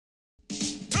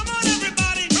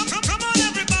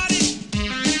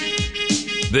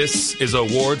This is a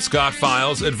Ward Scott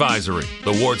Files advisory.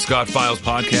 The Ward Scott Files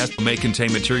podcast may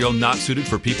contain material not suited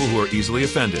for people who are easily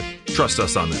offended. Trust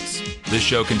us on this. This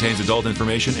show contains adult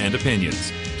information and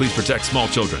opinions. Please protect small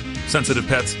children, sensitive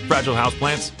pets, fragile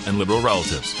houseplants, and liberal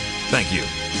relatives. Thank you.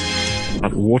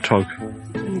 That warthog.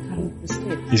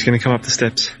 He's going to come up the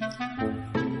steps.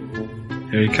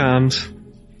 Here he comes.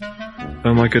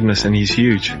 Oh my goodness, and he's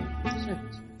huge.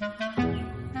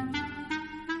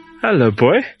 Hello,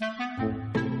 boy.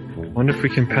 Wonder if we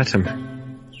can pet him.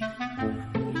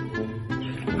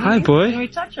 Hi, boy. Can we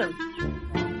touch him?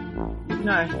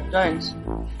 No, don't.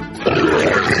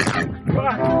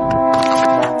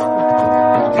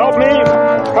 Help me!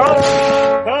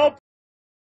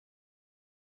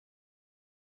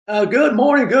 Help! Good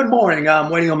morning. I'm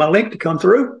waiting on my link to come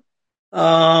through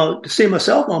to see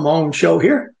myself on my own show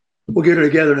here. We'll get it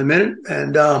together in a minute.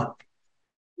 And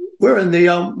we're in the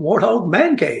Warthog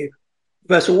Man Cave.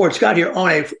 Professor Ward Scott here on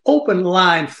a open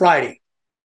line Friday.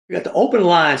 We got the open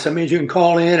line, so that means you can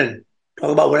call in and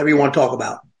talk about whatever you want to talk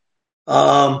about.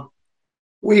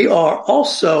 We are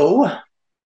also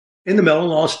in the Mellon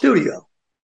Law Studio,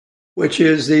 which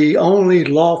is the only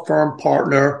law firm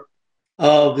partner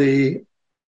of the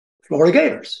Florida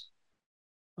Gators,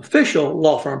 official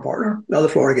law firm partner of the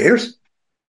Florida Gators,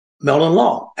 Mellon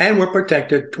Law. And we're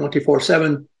protected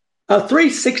 24/7,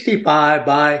 365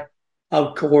 by,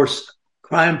 of course,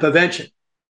 crime prevention,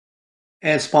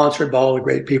 and sponsored by all the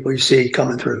great people you see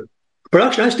coming through.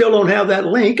 Production, I still don't have that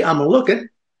link. I'm looking.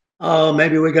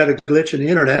 Maybe we got a glitch in the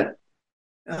internet.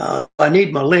 I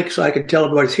need my link so I can tell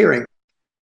everybody's hearing.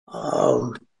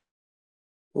 Right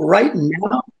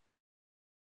now,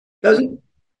 does it?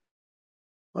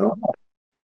 I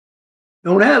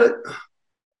don't have it.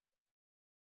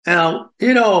 Now,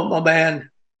 you know, my man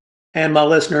and my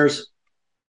listeners,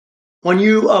 when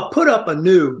you put up a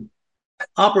new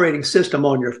operating system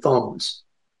on your phones,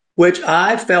 which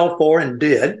I fell for and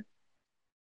did,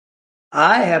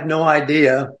 I have no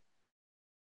idea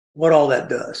what all that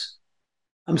does.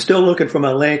 I'm still looking for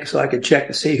my link so I can check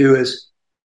to see who is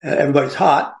everybody's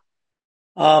hot.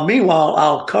 Meanwhile,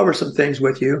 I'll cover some things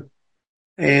with you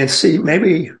and see,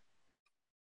 maybe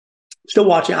still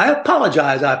watching. I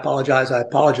apologize,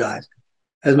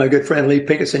 as my good friend Lee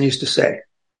Pickerson used to say.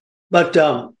 But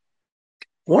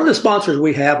one of the sponsors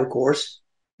we have, of course,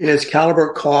 is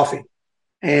Caliber Coffee.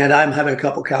 And I'm having a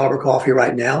cup of Caliber Coffee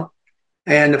right now.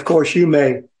 And, of course, you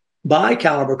may buy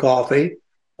Caliber Coffee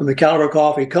from the Caliber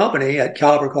Coffee Company at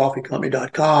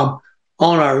calibercoffeecompany.com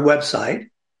on our website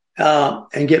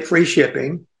and get free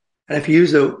shipping. And if you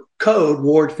use the code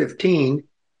WARD15,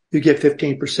 you get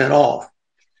 15% off.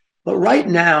 But right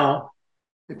now,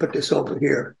 let me put this over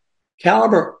here.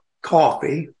 Caliber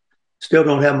Coffee, still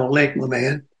don't have my link, my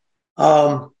man,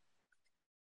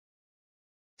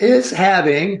 is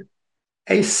having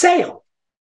a sale.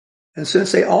 And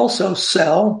since they also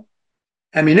sell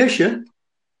ammunition,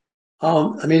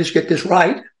 let me just get this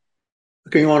right.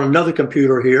 Looking on another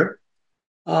computer here,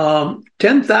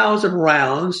 10,000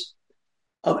 rounds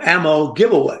of ammo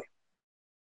giveaway.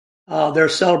 They're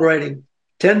celebrating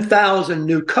 10,000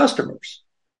 new customers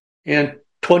in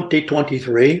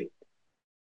 2023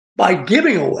 by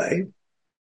giving away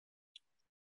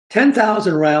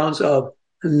 10,000 rounds of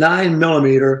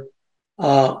 9mm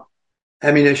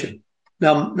ammunition.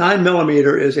 Now,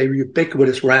 9mm is a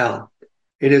ubiquitous round.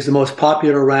 It is the most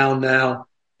popular round now.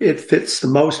 It fits the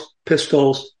most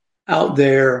pistols out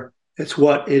there. It's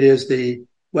it is the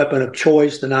weapon of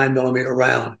choice, the 9mm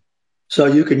round. So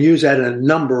you can use that in a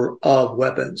number of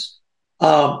weapons.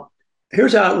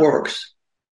 Here's how it works.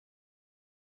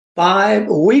 5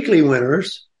 weekly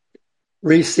winners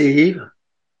receive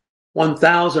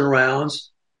 1,000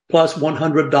 rounds plus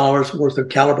 $100 worth of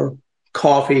Caliber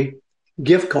Coffee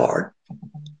gift card.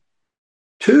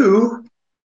 3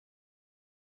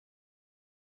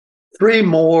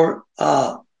 more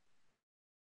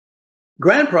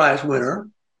grand prize winner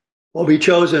will be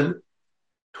chosen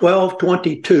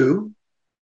 12/22.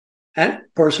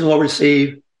 That person will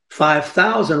receive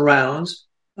 5,000 rounds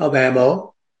of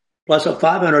ammo plus a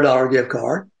 $500 gift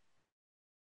card.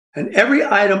 And every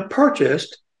item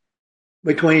purchased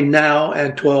between now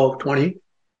and 12/20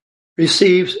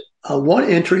 receives one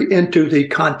entry into the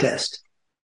contest.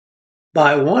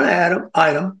 Buy one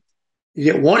item, you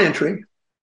get one entry.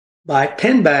 Buy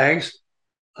 10 bags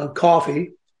of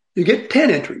coffee, you get 10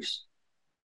 entries.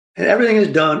 And everything is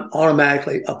done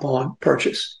automatically upon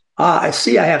purchase. I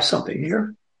see I have something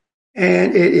here,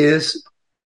 and it is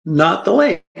not the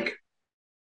link.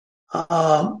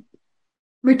 Let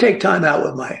me take time out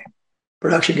with my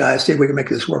production guys, see if we can make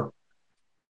this work.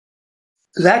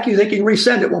 Zach, you think you can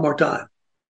resend it one more time?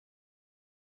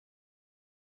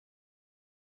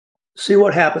 See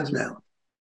what happens now.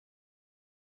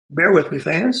 Bear with me,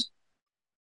 fans.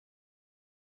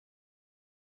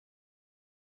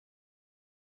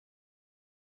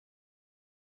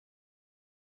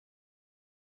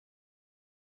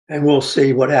 And we'll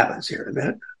see what happens here in a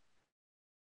minute.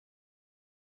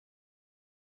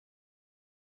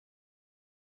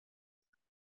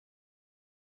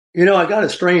 You know, I got a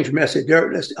strange message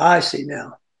there. I see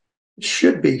now. It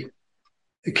should be.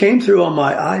 It came through on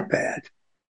my iPad.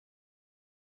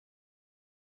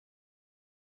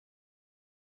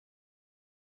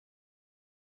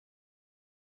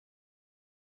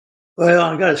 Well,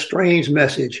 I got a strange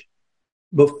message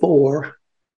before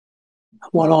I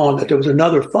went on that there was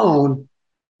another phone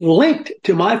linked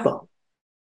to my phone.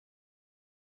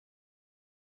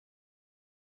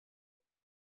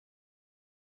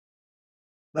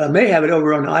 But I may have it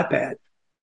over on the iPad.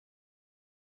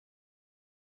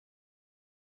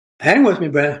 Hang with me,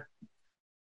 Brad.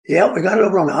 Yeah, we got it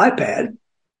over on the iPad.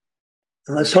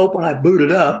 And let's hope when I boot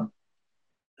it up,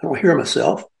 I don't hear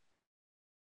myself.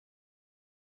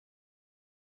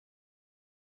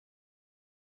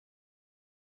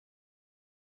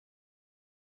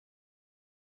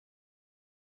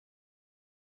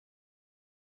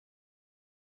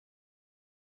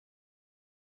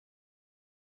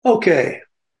 Okay.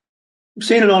 I'm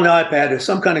seeing it on the iPad. There's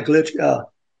some kind of glitch.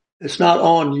 It's not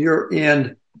on your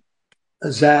end,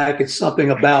 Zach. It's something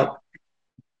about.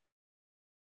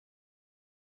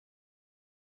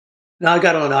 Now I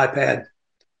got it on an iPad.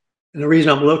 And the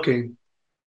reason I'm looking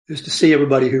is to see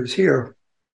everybody who's here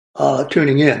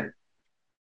tuning in.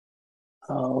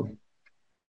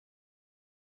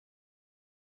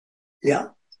 Yeah,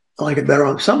 I like it better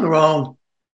on something wrong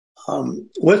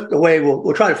with the way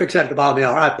we'll try to fix that at the bottom of the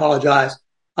hour.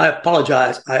 I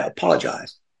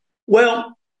apologize.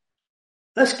 Well,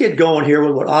 let's get going here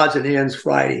with what Odds and Ends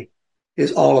Friday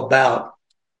is all about.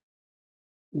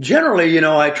 Generally, you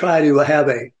know, I try to have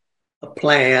a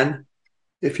plan,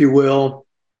 if you will,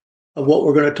 of what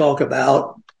we're going to talk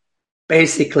about.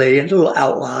 Basically, a little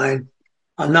outline.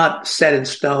 I'm not set in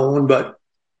stone, but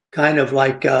kind of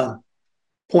like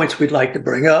points we'd like to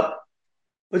bring up.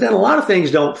 But then a lot of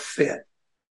things don't fit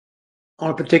on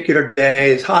a particular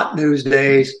day. It's hot news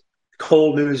days,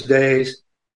 cold news days.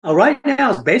 Right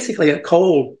now, it's basically a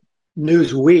cold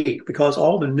news week because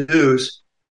all the news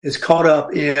is caught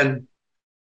up in,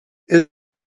 and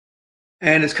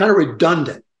it's kind of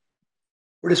redundant.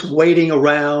 We're just waiting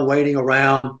around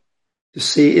to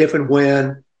see if and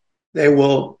when they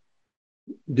will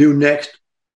do next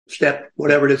step,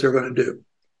 whatever it is they're going to do.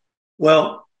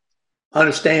 Well, I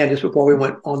understand just before we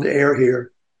went on the air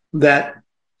here that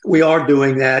we are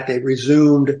doing that. They've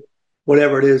resumed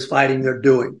whatever it is fighting they're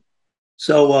doing.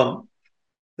 So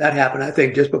that happened, I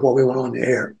think, just before we went on the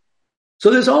air. So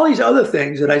there's all these other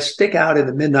things that I stick out in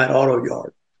the midnight auto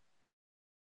yard.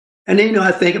 And then, you know,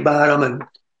 I think about them and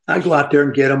I go out there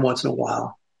and get them once in a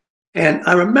while. And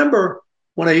I remember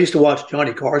when I used to watch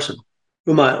Johnny Carson,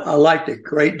 whom I liked a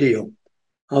great deal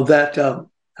of that.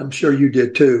 I'm sure you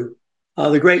did too.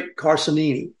 The great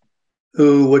Carsonini,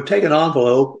 who would take an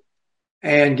envelope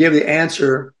and give the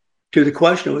answer to the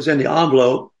question that was in the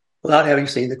envelope without having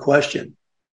seen the question.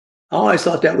 I always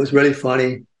thought that was really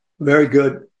funny, very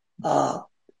good,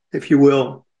 if you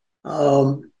will,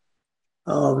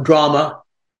 drama,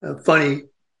 funny.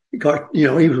 You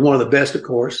know, he was one of the best, of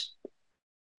course.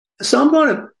 So I'm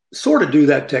going to sort of do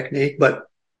that technique, but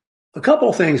a couple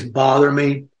of things bother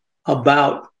me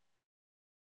about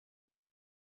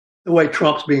the way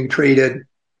Trump's being treated,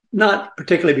 not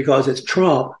particularly because it's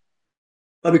Trump,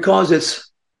 but because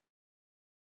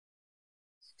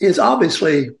it's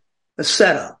obviously a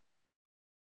setup.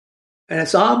 And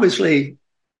it's obviously,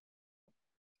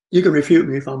 you can refute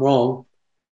me if I'm wrong,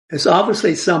 it's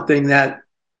obviously something that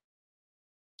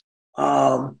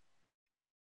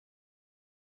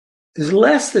is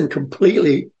less than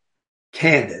completely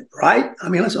candid, right? I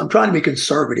mean, listen, I'm trying to be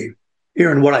conservative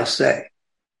here in what I say.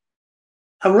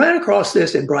 I ran across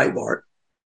this in Breitbart,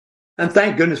 and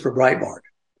thank goodness for Breitbart.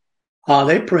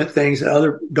 They print things that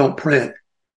others don't print,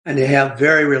 and they have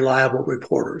very reliable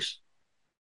reporters.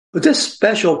 But this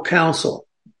special counsel,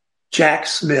 Jack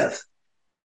Smith,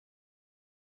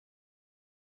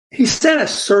 he sent a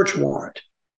search warrant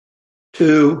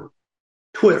to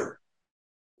Twitter,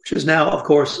 which is now, of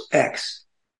course, X.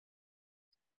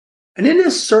 And in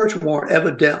this search warrant,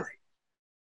 evidently,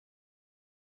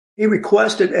 he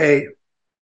requested a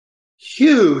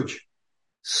huge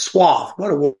swath,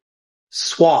 what a word,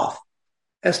 swath,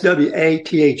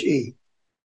 S-W-A-T-H-E,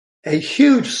 a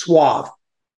huge swath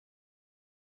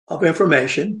of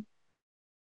information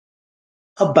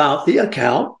about the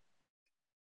account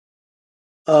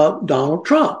of Donald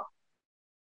Trump.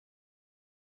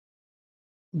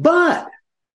 But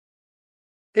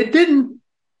it didn't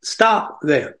stop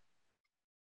there.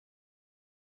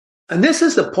 And this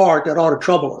is the part that ought to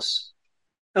trouble us.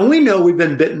 And we know we've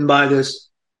been bitten by this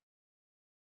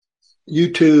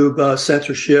YouTube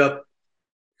censorship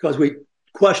because we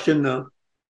question the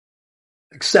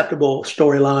acceptable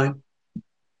storyline.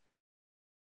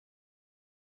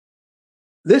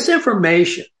 This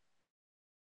information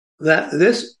that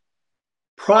this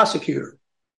prosecutor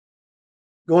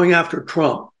going after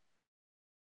Trump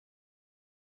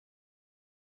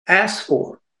asked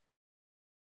for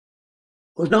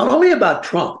was not only about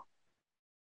Trump,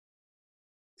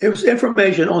 it was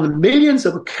information on the millions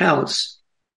of accounts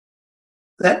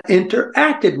that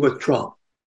interacted with Trump.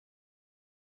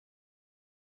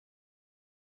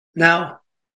 Now,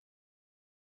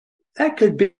 that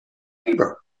could be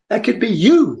neighbor. That could be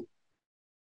you.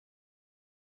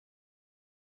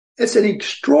 It's an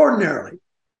extraordinarily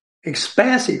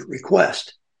expansive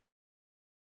request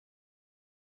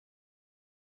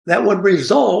that would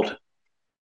result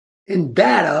in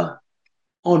data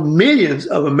on millions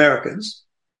of Americans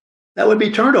that would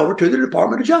be turned over to the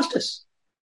Department of Justice.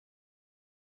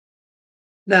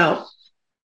 Now,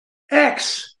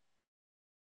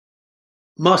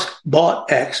 Musk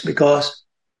bought X because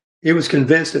he was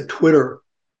convinced that Twitter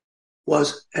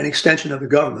was an extension of the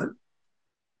government.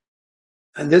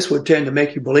 And this would tend to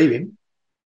make you believe him.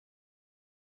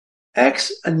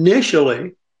 X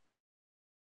initially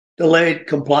delayed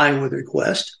complying with the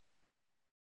request.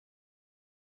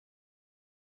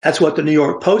 That's what the New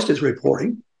York Post is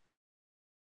reporting.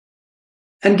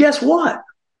 And guess what?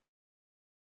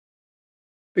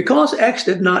 Because X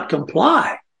did not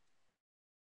comply,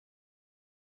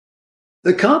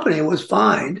 the company was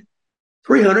fined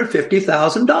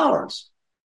 $350,000.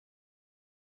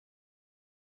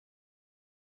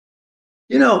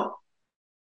 You know,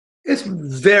 it's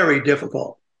very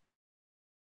difficult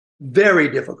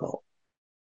to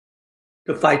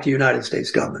fight the United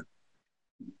States government.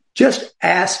 Just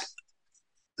ask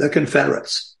the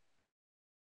Confederates.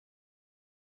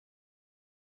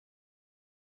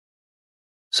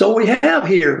 So we have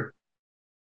here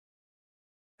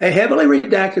a heavily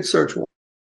redacted search warrant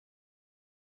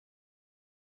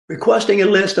requesting a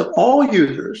list of all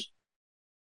users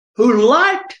who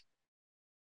liked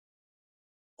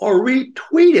or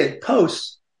retweeted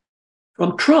posts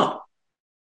from Trump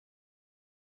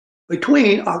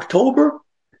between October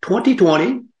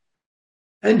 2020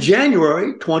 and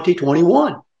January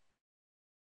 2021,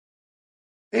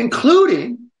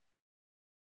 including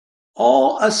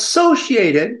all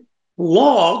associated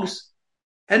logs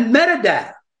and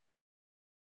metadata.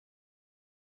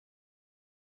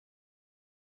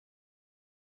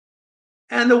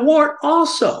 And the warrant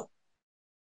also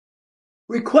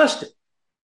requested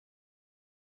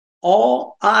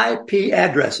all IP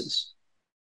addresses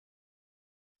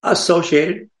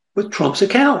associated with Trump's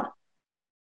account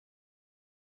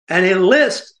and a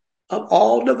list of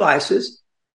all devices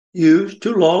used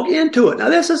to log into it. Now,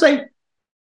 this is a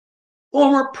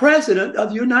former president of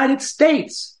the United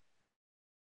States.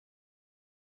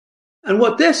 And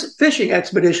what this fishing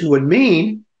expedition would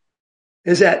mean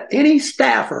is that any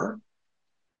staffer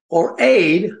or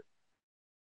aide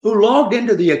who logged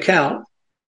into the account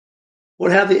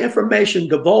would have the information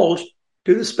divulged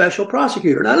to the special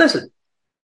prosecutor. Now, listen,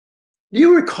 do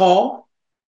you recall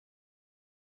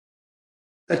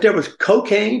that there was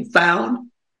cocaine found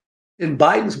in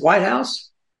Biden's White House?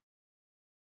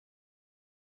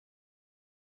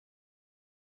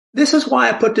 This is why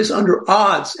I put this under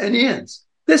odds and ends.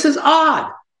 This is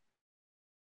odd.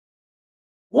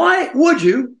 Why would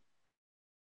you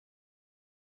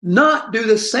not do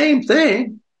the same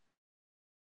thing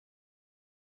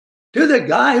to the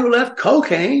guy who left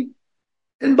cocaine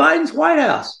in Biden's White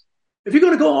House? If you're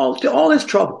going to go to all this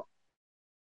trouble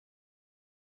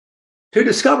to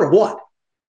discover what?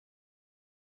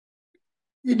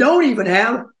 You don't even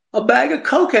have a bag of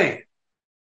cocaine.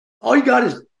 All you got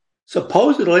is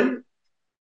supposedly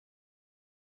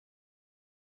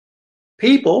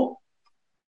people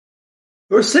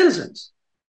who are citizens.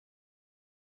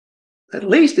 At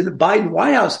least in the Biden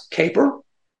White House caper,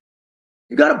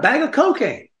 you got a bag of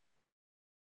cocaine.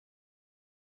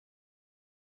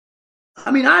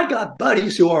 I mean, I got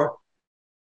buddies who are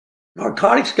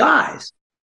narcotics guys.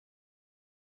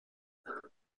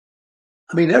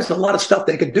 I mean, there's a lot of stuff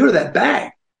they could do to that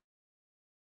bag.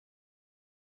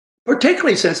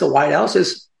 Particularly since the White House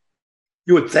is,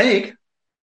 you would think,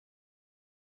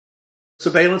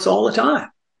 surveillance all the time.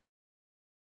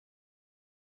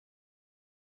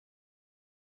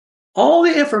 All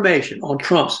the information on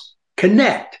Trump's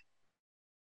connect,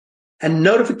 and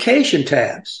notification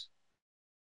tabs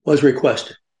was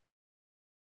requested,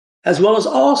 as well as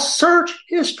all search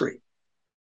history,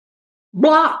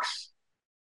 blocks,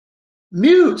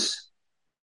 mutes,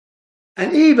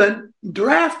 and even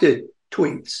drafted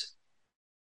tweets.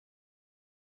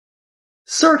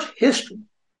 Search history.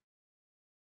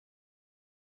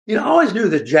 I always knew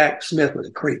that Jack Smith was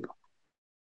a creep.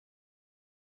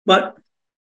 But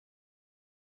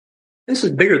this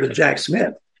is bigger than Jack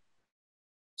Smith.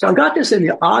 So I got this in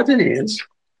the odds and ends.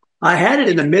 I had it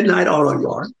in the Midnight Auto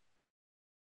Yard.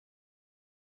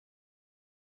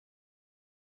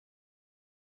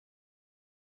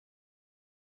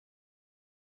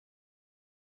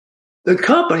 The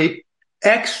company,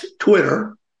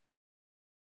 ex-Twitter,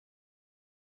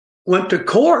 went to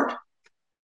court.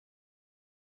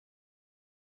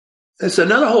 It's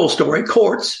another whole story.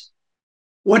 Courts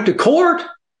went to court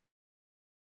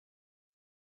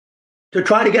to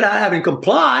try to get out of having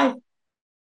comply,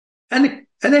 and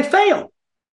they failed.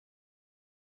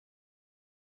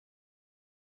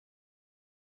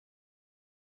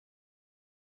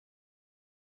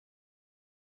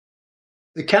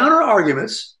 The counter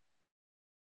arguments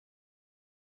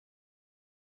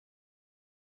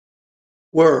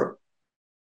were,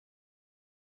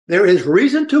 there is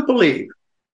reason to believe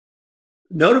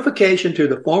notification to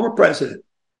the former president,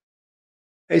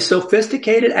 a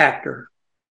sophisticated actor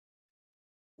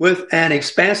with an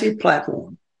expansive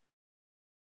platform,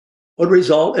 would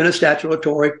result in a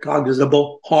statutory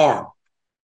cognizable harm.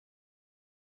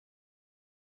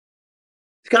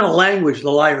 It's kind of language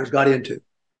the liars got into.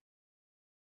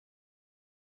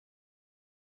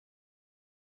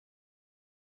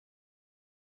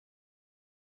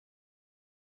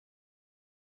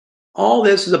 All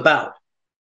this is about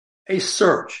a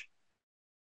search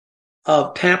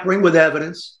of tampering with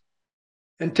evidence,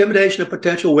 intimidation of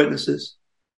potential witnesses,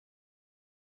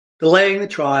 delaying the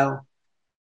trial.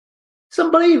 It's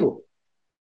unbelievable.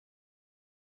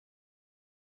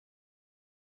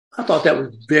 I thought that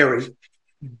was very,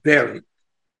 very,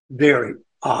 very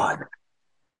odd.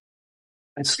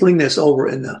 And sling this over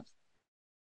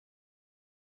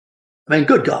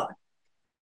good God.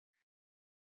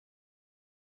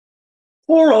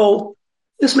 Poor old,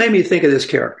 this made me think of this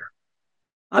character.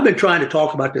 I've been trying to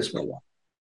talk about this for a while.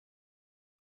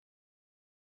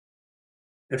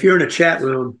 If you're in a chat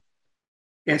room,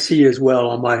 can't see you as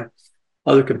well on my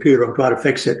other computer. I'll try to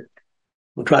fix it.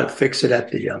 We'll try to fix it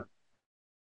at the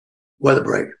weather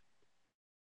break.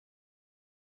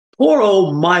 Poor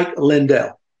old Mike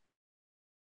Lindell.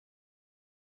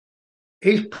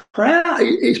 He's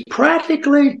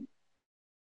practically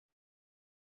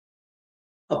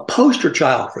a poster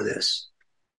child for this.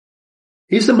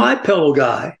 He's the My Pillow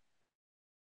guy.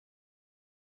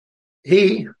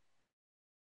 The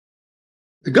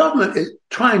government is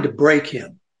trying to break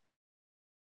him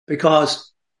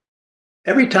because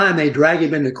every time they drag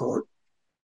him into court,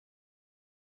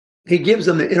 he gives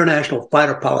them the International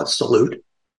Fighter Pilot salute.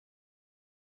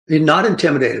 They're not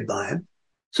intimidated by him.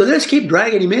 So they just keep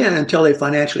dragging him in until they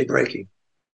financially break him.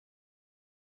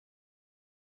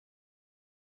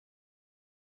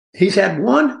 He's had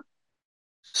one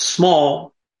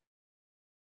small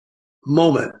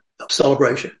moment of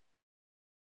celebration.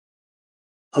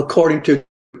 According to,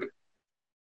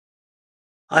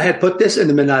 I had put this in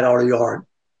the Midnight Auto Yard,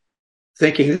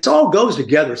 thinking this all goes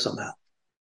together somehow.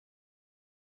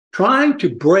 Trying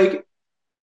to break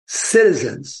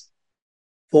citizens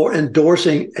for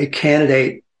endorsing a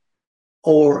candidate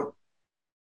or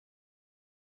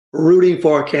rooting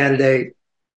for a candidate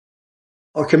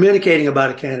or communicating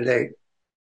about a candidate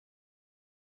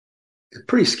is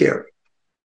pretty scary.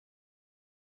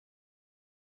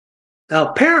 Now,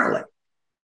 apparently,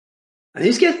 and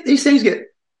these things get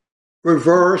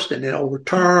reversed and then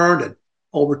overturned and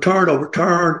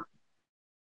overturned.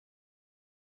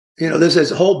 There's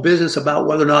this whole business about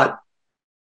whether or not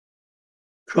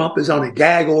Trump is on a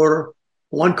gag order.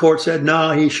 One court said,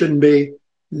 no, he shouldn't be.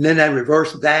 And then they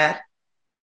reversed that.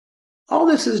 All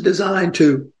this is designed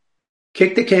to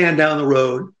kick the can down the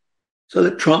road so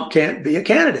that Trump can't be a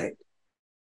candidate.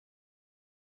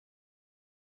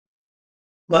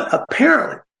 But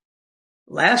apparently,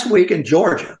 last week in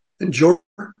Georgia,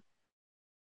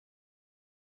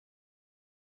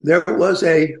 there was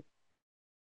a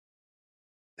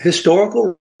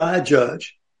historical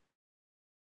judge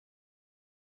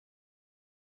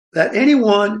that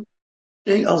anyone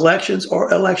in elections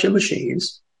or election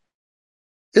machines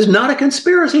is not a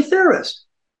conspiracy theorist.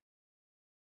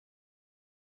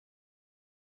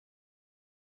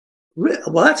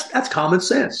 Well, that's common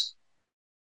sense.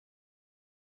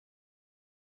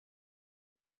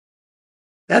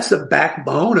 That's the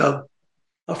backbone of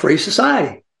a free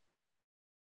society.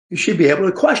 You should be able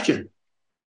to question.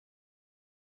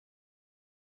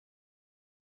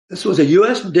 This was a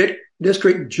U.S.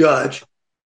 District Judge,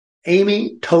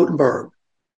 Amy Totenberg.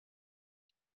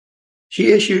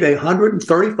 She issued a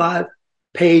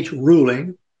 135-page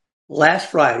ruling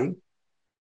last Friday.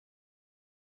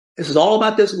 This is all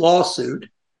about this lawsuit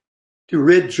to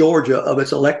rid Georgia of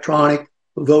its electronic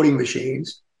voting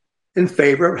machines in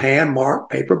favor of hand-marked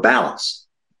paper ballots.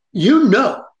 You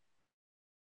know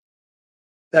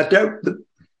that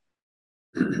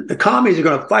the commies are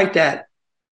going to fight that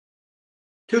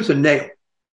tooth and nail.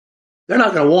 They're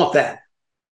not going to want that.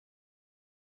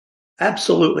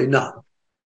 Absolutely not.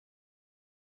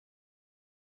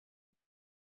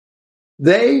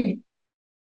 They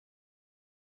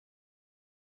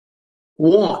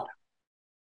want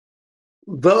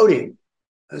voting,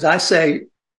 as I say,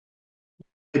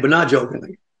 but not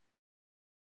jokingly,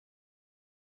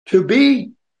 to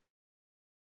be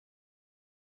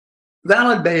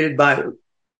validated by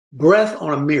breath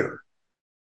on a mirror.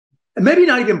 And maybe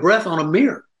not even breath on a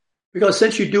mirror, because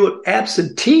since you do it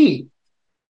absentee,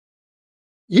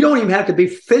 you don't even have to be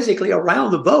physically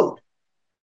around the vote.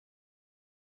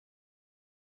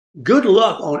 Good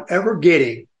luck on ever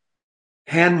getting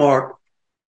hand-marked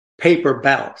paper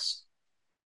ballots.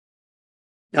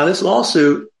 Now, this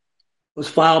lawsuit was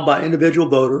filed by individual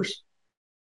voters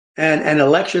and an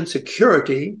election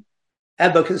security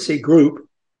advocacy group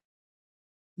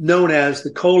known as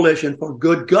the Coalition for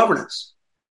Good Governance.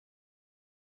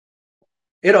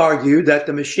 It argued that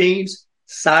the machine's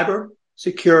cyber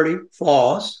security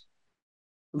flaws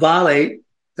violate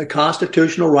the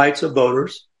constitutional rights of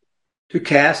voters to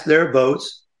cast their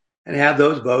votes and have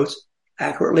those votes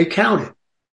accurately counted.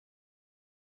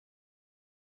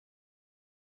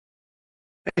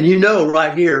 And you know,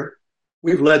 right here,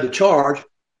 we've led the charge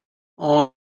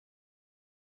on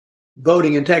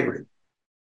voting integrity.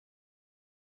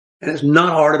 And it's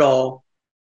not hard at all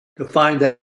to find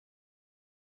that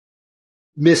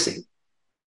missing.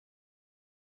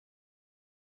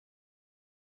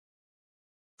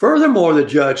 Furthermore, the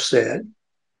judge said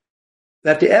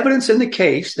that the evidence in the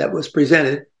case that was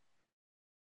presented,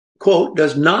 quote,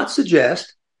 does not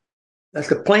suggest that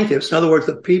the plaintiffs, in other words,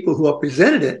 the people who have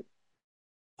presented it,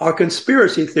 are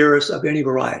conspiracy theorists of any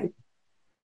variety.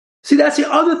 See, that's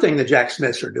the other thing the Jack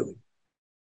Smiths are doing.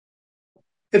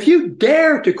 If you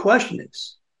dare to question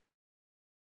this,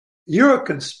 you're a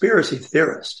conspiracy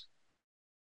theorist.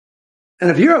 And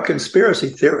if you're a conspiracy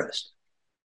theorist,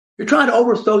 you're trying to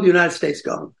overthrow the United States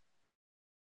government.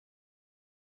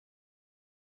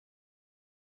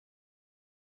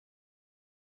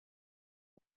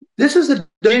 This is the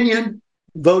Dominion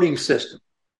voting system.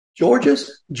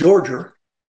 Georgia's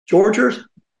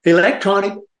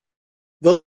electronic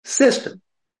voting system.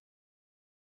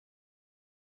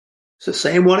 It's the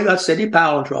same one that got Sidney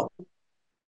Powell in trouble.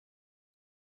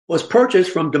 Was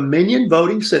purchased from Dominion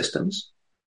Voting Systems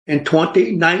in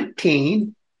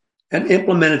 2019 and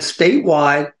implemented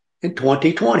statewide in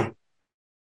 2020.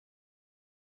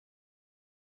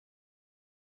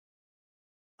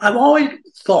 I've always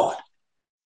thought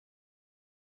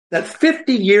that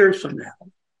 50 years from now,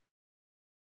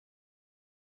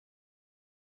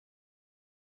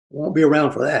 won't be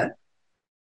around for that,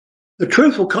 the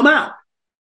truth will come out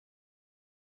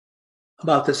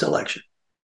about this election.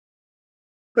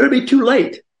 But it'll be too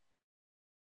late.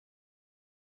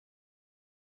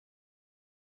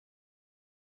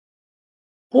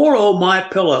 Poor old My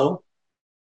Pillow,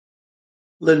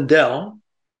 Lindell,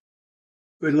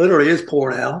 who literally is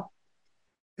poor now,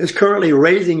 is currently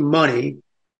raising money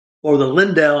for the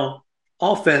Lindell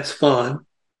Offense Fund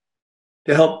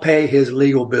to help pay his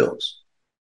legal bills.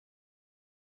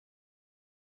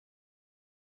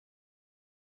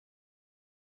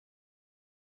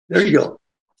 There you go.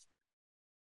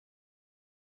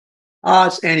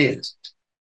 Odds and ends.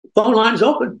 Phone line's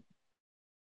open.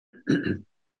 You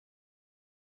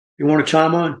want to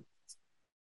chime on?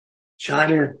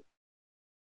 Chime in.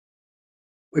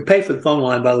 We pay for the phone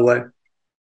line, by the way.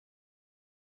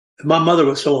 If my mother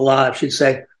was still alive, she'd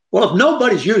say, well, if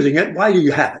nobody's using it, why do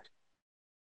you have it?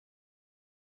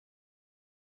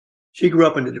 She grew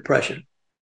up in the Depression.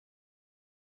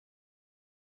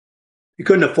 You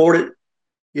couldn't afford it,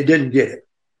 you didn't get it.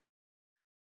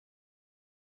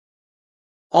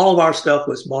 All of our stuff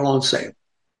was bought on sale.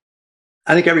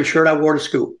 I think every shirt I wore to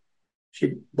school,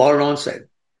 she bought it on sale.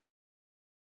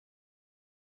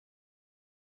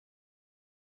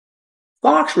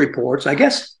 Fox reports, I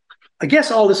guess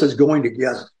all this is going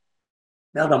together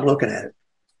now that I'm looking at it.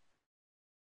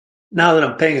 Now that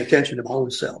I'm paying attention to my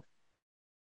own self.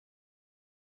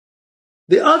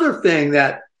 The other thing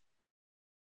that,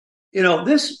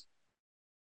 this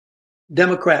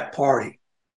Democrat Party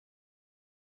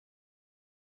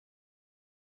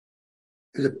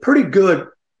is a pretty good,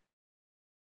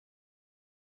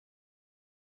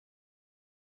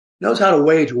 knows how to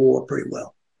wage war pretty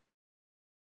well.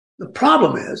 The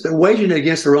problem is they're waging it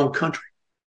against their own country.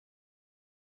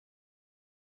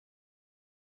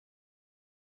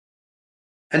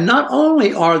 And not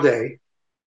only are they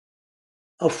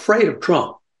afraid of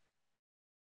Trump,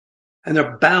 and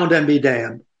they're bound and be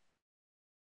damned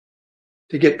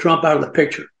to get Trump out of the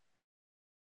picture,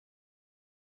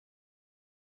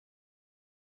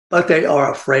 but they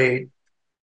are afraid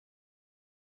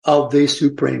of the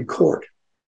Supreme Court.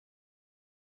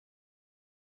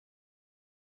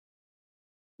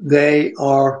 They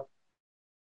are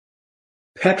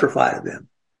petrified of them,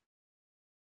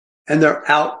 and they're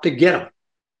out to get them.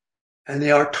 And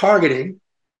they are targeting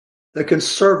the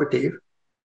conservative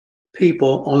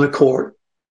people on the court.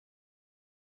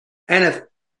 And if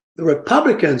the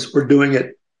Republicans were doing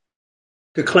it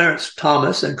to Clarence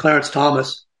Thomas, and Clarence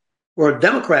Thomas were a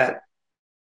Democrat,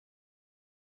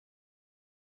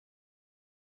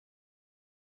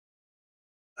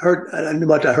 I don't know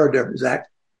what I heard there, Zach.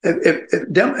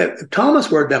 If Thomas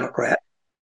were a Democrat,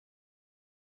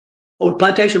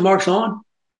 plantation Mark's on.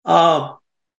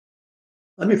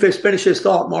 Let me finish his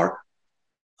thought, Mark.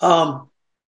 Good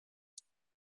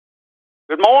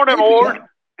morning, Ward.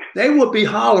 They would be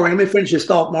hollering. Let me finish his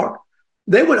thought, Mark.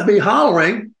 They would be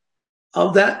hollering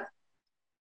that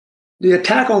the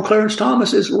attack on Clarence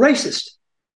Thomas is racist.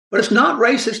 But it's not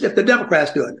racist if the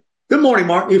Democrats do it. Good morning,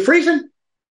 Mark. Are you freezing?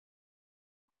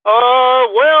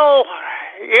 Well,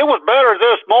 it was better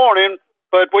this morning,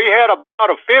 but we had about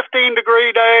a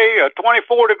 15-degree day, a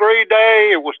 24-degree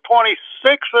day. It was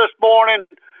 26 this morning.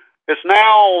 It's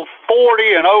now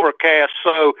 40 and overcast.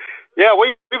 So, yeah,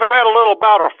 we've had a little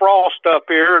bout of frost up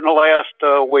here in the last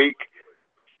week.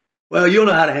 Well, you'll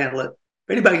know how to handle it.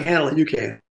 If anybody can handle it, you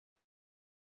can.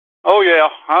 Oh, yeah.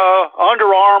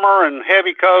 Under Armour and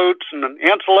heavy coats and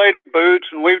insulated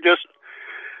boots, and we've just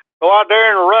go out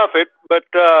there and rough it. But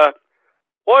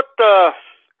what the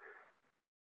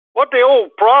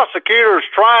old prosecutor's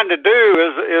trying to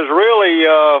do is really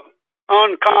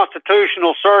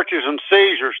unconstitutional searches and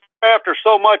seizures. After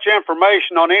so much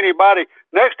information on anybody,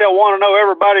 next they'll want to know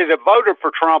everybody that voted for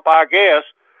Trump, I guess.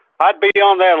 I'd be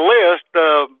on that list,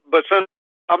 but since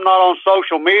I'm not on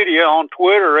social media, on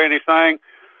Twitter or anything,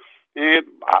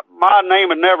 my name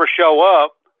would never show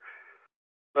up.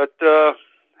 But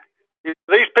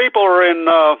these people are in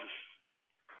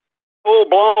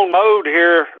full-blown mode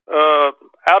here,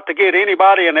 out to get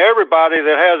anybody and everybody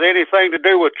that has anything to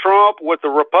do with Trump, with the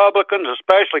Republicans,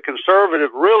 especially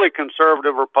conservative, really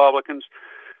conservative Republicans.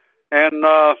 And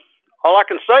all I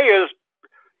can say is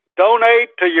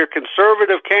donate to your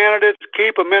conservative candidates,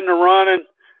 keep them in the running.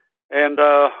 And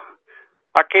I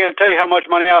can't tell you how much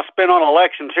money I spent on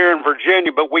elections here in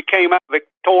Virginia, but we came out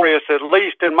victorious, at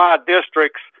least in my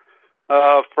districts,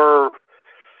 for,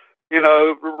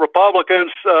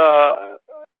 Republicans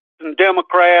and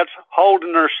Democrats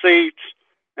holding their seats,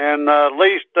 and at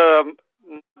least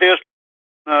this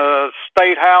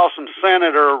state house and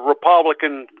Senate are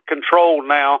Republican controlled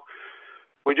now.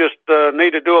 We just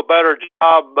need to do a better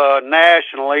job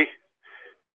nationally,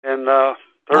 and there's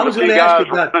a few guys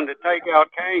running to take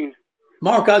out Kane.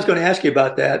 Mark, I was going to ask you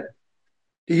about that.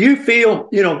 Do you feel,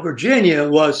 Virginia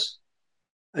was,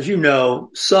 as you know,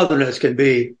 Southern as can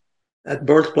be, that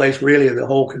birthplace really of the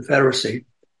whole Confederacy.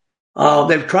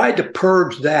 They've tried to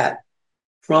purge that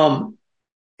from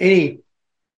any,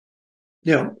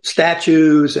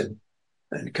 statues and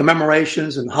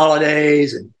commemorations and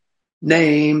holidays and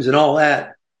names and all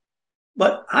that.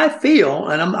 But I feel,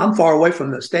 and I'm far away from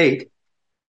the state,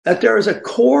 that there is a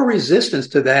core resistance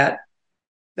to that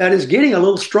is getting a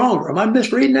little stronger. Am I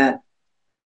misreading that?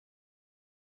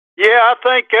 Yeah, I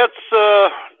think that's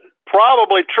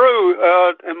probably true.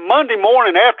 And Monday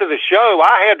morning after the show,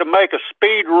 I had to make a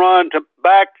speed run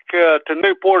back to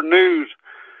Newport News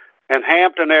and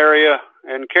Hampton area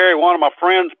and carry one of my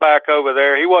friends back over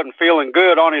there. He wasn't feeling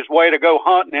good on his way to go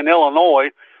hunting in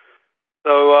Illinois.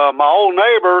 So my old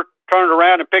neighbor turned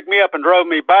around and picked me up and drove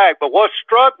me back. But what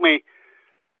struck me,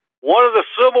 one of the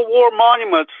Civil War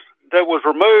monuments that was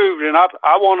removed, and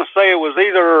I want to say it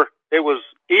was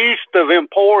east of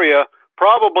Emporia,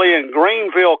 probably in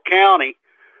Greenville County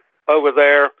over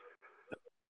there.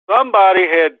 Somebody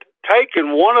had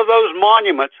taken one of those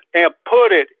monuments and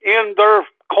put it in their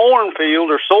cornfield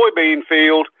or soybean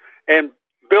field and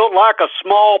built like a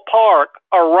small park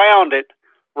around it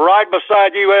right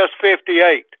beside US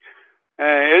 58.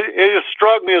 It just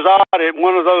struck me as odd that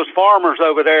one of those farmers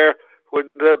over there would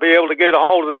be able to get a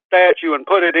hold of the statue and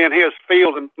put it in his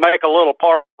field and make a little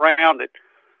park around it.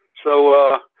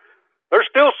 So there's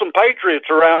still some patriots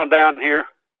around down here.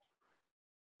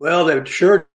 Well, they're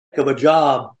sure of a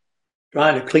job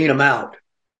trying to clean them out.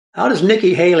 How does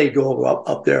Nikki Haley go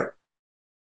up there?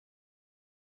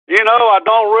 You know, I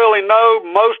don't really know.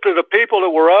 Most of the people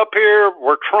that were up here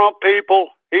were Trump people.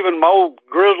 Even my old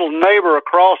grizzled neighbor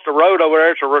across the road over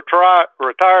there is a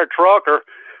retired trucker.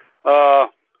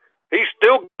 He's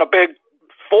still got a big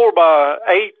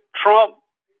 4x8 Trump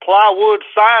plywood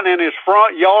sign in his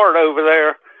front yard over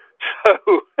there.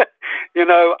 So, you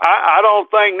know, I don't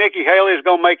think Nikki Haley is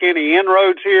going to make any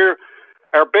inroads here.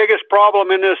 Our biggest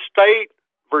problem in this state,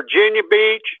 Virginia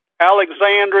Beach,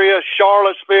 Alexandria,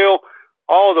 Charlottesville,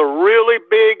 all the really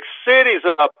big cities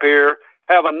up here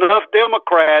have enough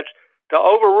Democrats to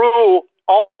overrule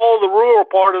all the rural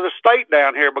part of the state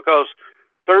down here, because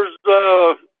there's,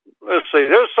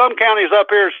 there's some counties up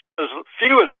here as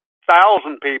few as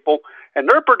 1,000 people, and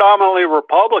they're predominantly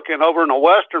Republican over in the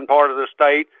western part of the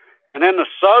state. And then the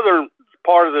southern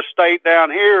part of the state down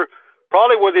here,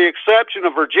 probably with the exception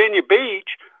of Virginia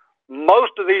Beach,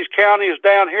 most of these counties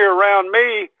down here around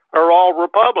me are all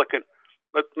Republican.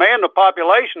 But, man, the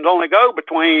populations only go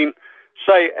between,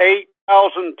 say,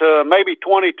 8,000 to maybe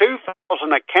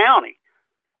 22,000 a county.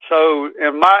 So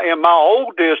in my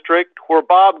old district, where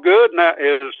Bob Good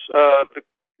is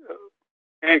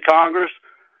in Congress,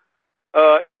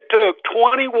 it took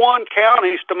 21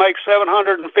 counties to make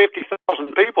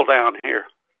 750,000 people down here.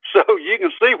 So you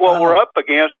can see what we're up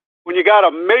against when you got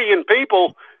 1 million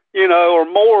people, you know, or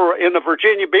more in the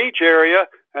Virginia Beach area,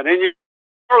 and then you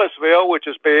Charlottesville, which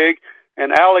is big,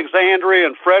 and Alexandria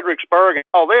and Fredericksburg and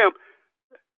all them.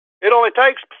 It only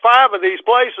takes 5 of these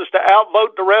places to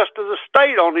outvote the rest of the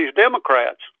state on these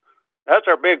Democrats. That's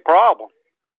our big problem.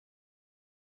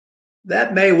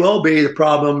 That may well be the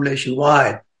problem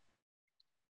nationwide.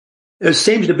 There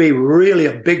seems to be really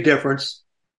a big difference,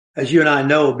 as you and I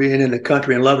know, being in the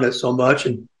country and loving it so much,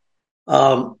 and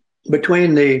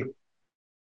between the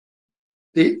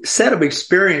set of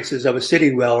experiences of a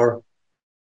city dweller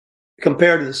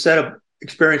compared to the set of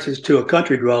experiences to a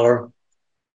country dweller.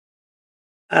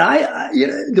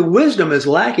 And the wisdom is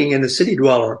lacking in the city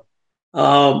dweller.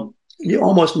 You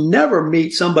almost never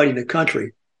meet somebody in the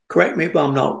country, correct me if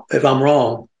I'm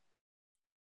wrong,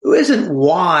 who isn't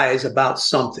wise about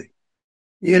something.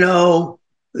 You know,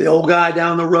 the old guy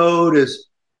down the road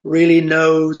really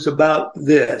knows about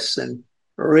this and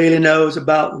really knows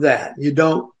about that. You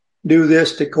don't do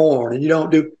this to corn, and you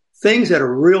don't do things that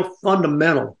are real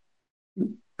fundamental.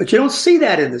 But you don't see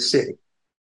that in the city.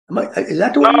 Is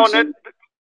that the way you see it?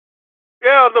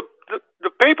 Yeah, the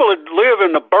people that live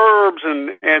in the burbs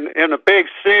and in the big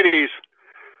cities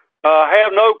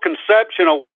have no conception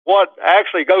of what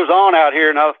actually goes on out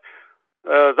here. Now,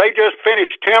 they just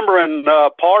finished timbering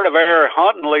part of our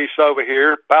hunting lease over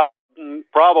here, about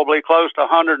probably close to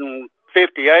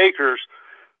 150 acres.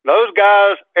 Those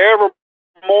guys, every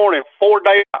morning, 4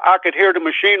 days, I could hear the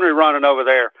machinery running over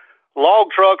there. Log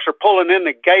trucks are pulling in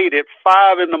the gate at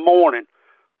 5 in the morning.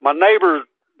 My neighbor's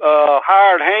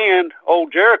hired hand,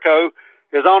 old Jericho,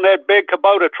 is on that big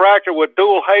Kubota tractor with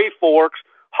dual hay forks,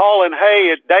 hauling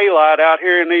hay at daylight out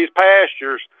here in these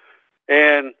pastures.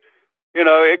 And, you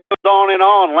know, it goes on and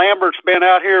on. Lambert's been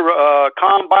out here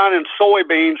combining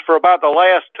soybeans for about the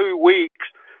last 2 weeks,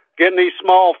 getting these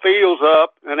small fields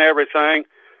up and everything.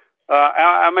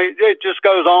 I mean, it just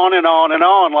goes on and on and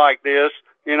on like this.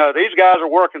 You know, these guys are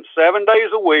working 7 days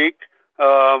a week.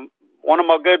 One of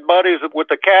my good buddies with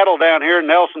the cattle down here,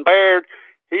 Nelson Baird,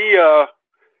 he's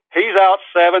out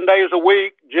 7 days a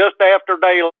week just after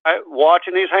daylight,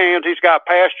 watching his hands. He's got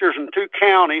pastures in 2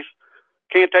 counties.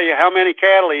 Can't tell you how many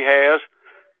cattle he has.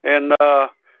 And,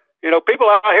 you know, people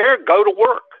out here go to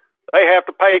work. They have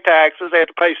to pay taxes. They have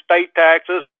to pay state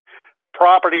taxes,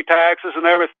 property taxes, and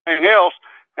everything else.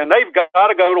 And they've got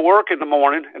to go to work in the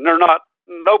morning, and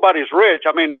nobody's rich.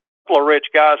 I mean, a couple of rich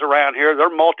guys around here, they're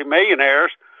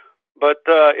multimillionaires, but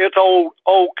it's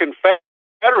old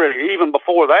Confederate, even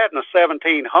before that in the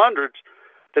 1700s,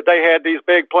 that they had these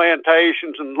big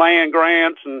plantations and land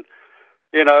grants, and,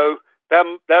 you know,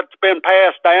 that's been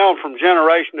passed down from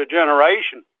generation to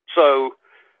generation. So,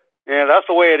 yeah, that's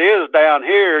the way it is down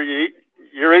here.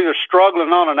 You're either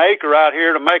struggling on an acre out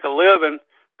here to make a living,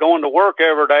 going to work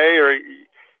every day, or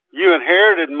you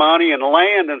inherited money and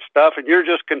land and stuff, and you're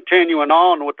just continuing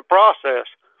on with the process.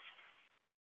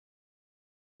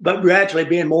 But gradually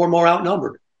being more and more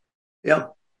outnumbered. Yeah.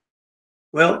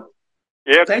 Well.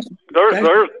 Yeah.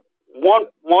 There's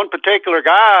one particular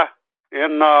guy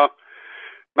in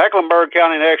Mecklenburg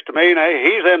County next to me, and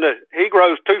he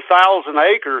grows 2,000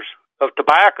 acres of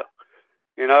tobacco,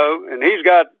 and he's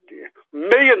got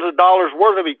millions of dollars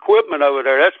worth of equipment over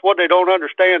there. That's what they don't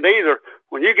understand either.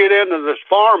 When you get into this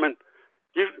farming,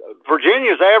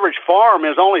 Virginia's average farm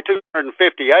is only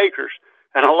 250 acres,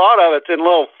 and a lot of it's in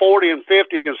little 40 and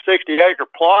 50 and 60 acre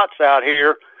plots out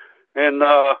here, and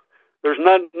there's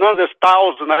none of this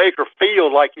 1,000-acre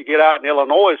field like you get out in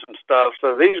Illinois and stuff.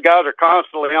 So these guys are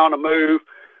constantly on the move,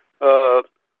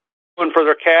 going for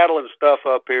their cattle and stuff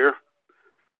up here.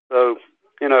 So,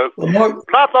 Well,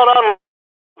 I thought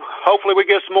hopefully we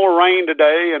get some more rain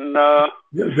today. And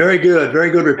very good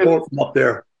report from up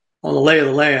there on the lay of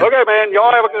the land. Okay, man.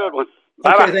 Y'all have a good one.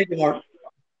 Bye-bye. Okay, thank you, Mark.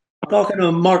 I'm talking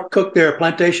to Mark Cook there,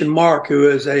 Plantation Mark, who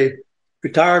is a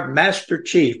retired Master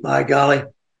Chief, my golly,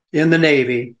 in the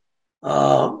Navy. I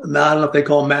don't know if they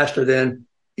call him Master then,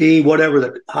 whatever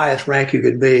the highest rank you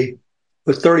could be,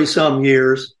 with 30-some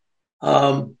years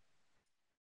in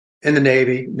the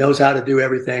Navy, knows how to do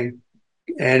everything,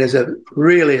 and is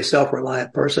really a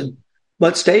self-reliant person,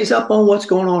 but stays up on what's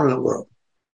going on in the world.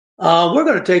 We're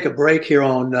going to take a break here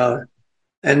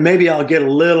and maybe I'll get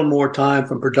a little more time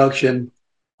from production.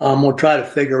 We'll try to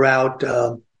figure out,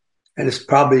 and it's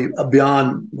probably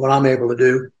beyond what I'm able to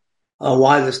do,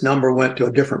 why this number went to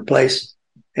a different place.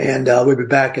 And we'll be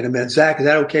back in a minute. Zach, is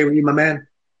that okay with you, my man?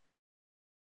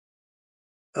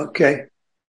 Okay.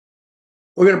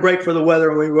 We're going to break for the weather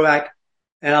and we'll be back,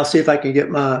 and I'll see if I can get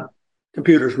my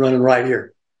computers running right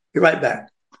here. Be right back.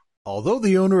 Although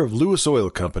the owner of Lewis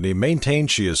Oil Company maintains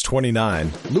she is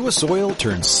 29, Lewis Oil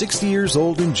turns 60 years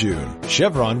old in June.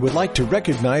 Chevron would like to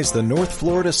recognize the North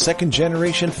Florida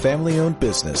second-generation family-owned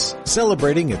business,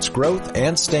 celebrating its growth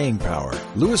and staying power.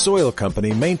 Lewis Oil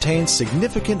Company maintains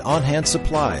significant on-hand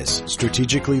supplies,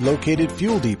 strategically located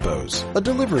fuel depots, a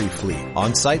delivery fleet,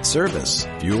 on-site service,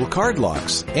 fuel card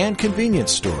locks, and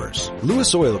convenience stores.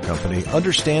 Lewis Oil Company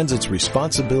understands its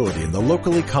responsibility in the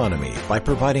local economy by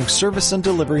providing service and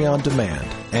delivery on demand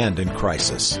and in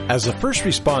crisis. As a first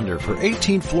responder for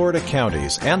 18 Florida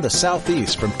counties and the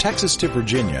Southeast from Texas to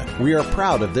Virginia, we are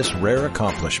proud of this rare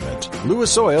accomplishment.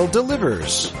 Lewis Oil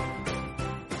delivers.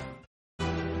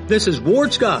 This is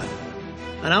Ward Scott,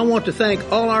 and I want to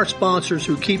thank all our sponsors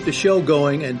who keep the show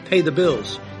going and pay the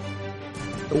bills.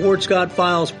 The Ward Scott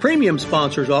Files premium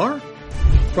sponsors are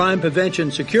Crime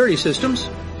Prevention Security Systems,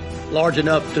 large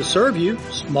enough to serve you,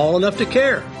 small enough to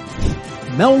care.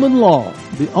 Meldon Law,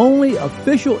 the only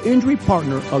official injury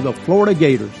partner of the Florida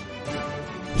Gators.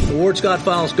 The Ward Scott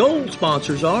Files Gold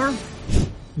sponsors are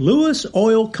Lewis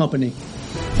Oil Company,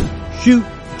 Shoot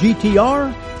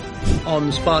GTR, On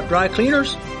the Spot Dry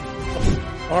Cleaners,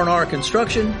 R&R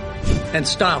Construction, and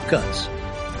Style Cuts.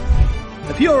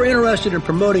 If you are interested in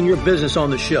promoting your business on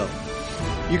the show,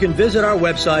 you can visit our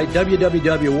website,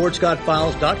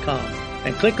 www.wardscottfiles.com,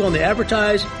 and click on the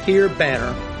Advertise Here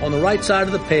banner on the right side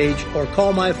of the page, or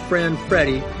call my friend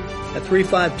Freddie at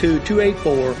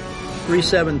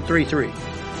 352-284-3733.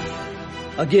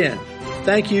 Again,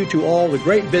 thank you to all the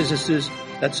great businesses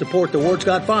that support the Ward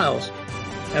Scott Files.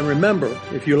 And remember,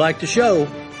 if you like the show,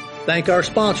 thank our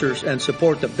sponsors and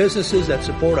support the businesses that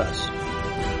support us.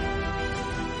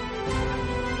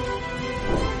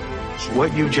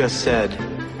 What you just said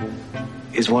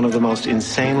is one of the most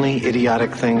insanely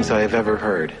idiotic things I have ever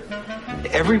heard.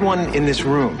 Everyone in this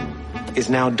room is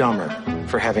now dumber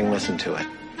for having listened to it.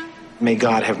 May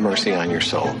God have mercy on your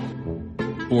soul.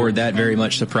 Or that very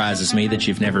much surprises me that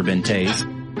you've never been tased.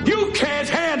 You can't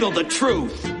handle the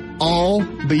truth. All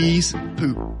bees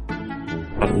poop.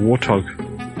 A warthog.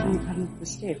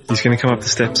 He's going to come up the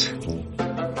steps.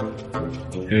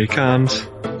 Here he comes.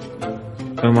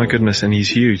 Oh my goodness, and he's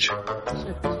huge.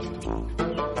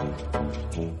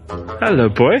 Hello,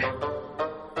 boy.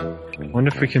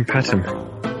 Wonder if we can pet him.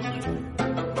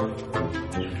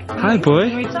 Hi, boy.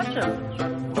 Can we touch him?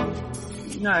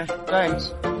 No, don't.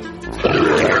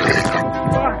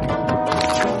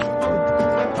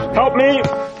 Help me!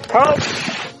 Help!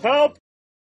 Help!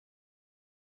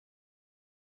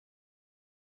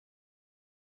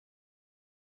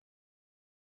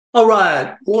 All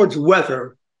right, Ward's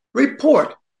Weather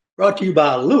Report, brought to you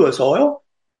by Lewis Oil,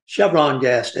 Chevron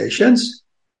gas stations.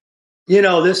 You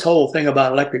know, this whole thing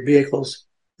about electric vehicles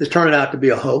is turning out to be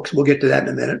a hoax. We'll get to that in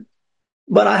a minute.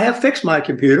 But I have fixed my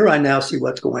computer. I now see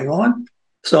what's going on.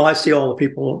 So I see all the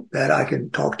people that I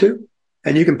can talk to.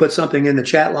 And you can put something in the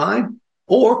chat line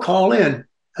or call in,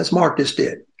 as Mark just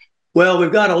did. Well,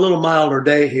 we've got a little milder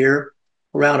day here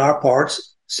around our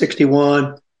parts,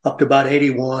 61 up to about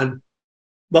 81.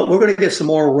 But we're going to get some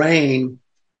more rain.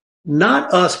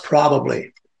 Not us,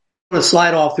 probably. We're going to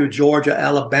slide off through Georgia,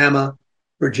 Alabama,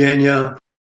 Virginia,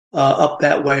 up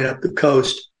that way, up the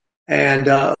coast, and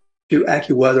to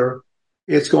AccuWeather,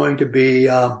 it's going to be,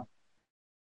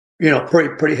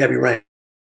 pretty heavy rain.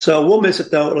 So we'll miss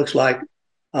it, though, it looks like.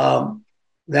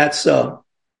 That's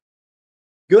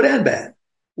good and bad.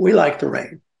 We like the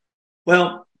rain.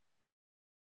 Well,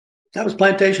 that was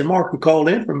Plantation Mark, who called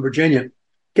in from Virginia,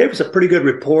 gave us a pretty good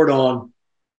report on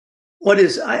what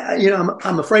is,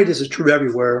 I'm afraid this is true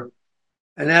everywhere,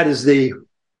 and that is the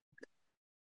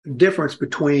difference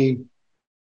between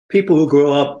people who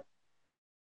grow up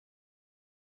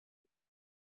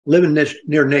living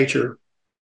near nature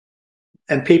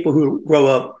and people who grow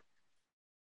up,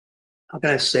 how can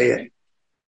I say it,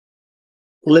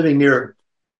 living near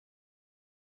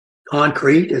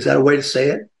concrete. Is that a way to say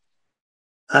it?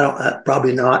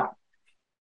 Probably not.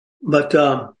 But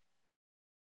I've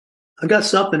got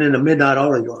something in the Midnight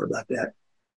Auto Yard about that.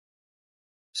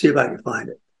 See if I can find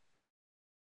it.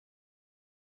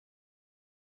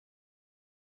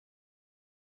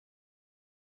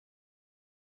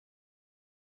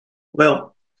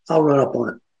 Well, I'll run up on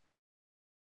it.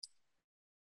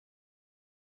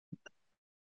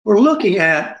 We're looking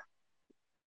at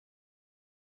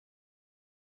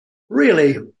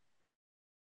really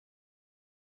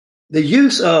the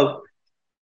use of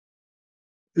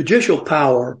judicial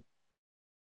power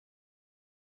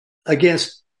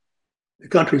against the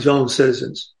country's own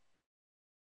citizens.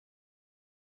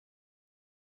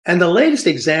 And the latest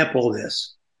example of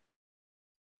this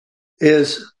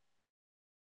is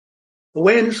the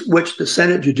way in which the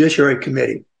Senate Judiciary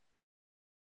Committee,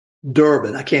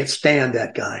 Durbin, I can't stand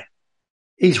that guy.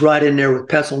 He's right in there with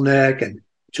Pencilneck and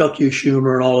Chuck U.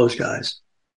 Schumer and all those guys.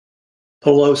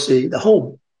 Pelosi, the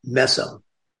whole mess of them.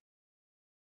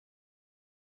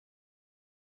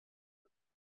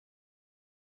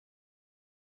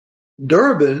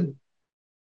 Durbin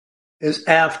is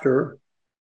after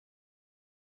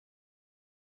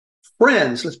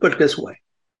friends, let's put it this way.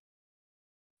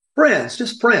 Friends,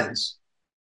 just friends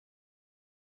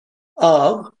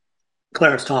of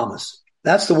Clarence Thomas.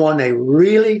 That's the one they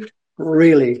really,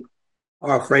 really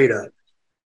are afraid of.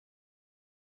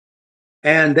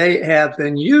 And they have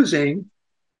been using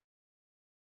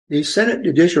the Senate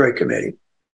Judiciary Committee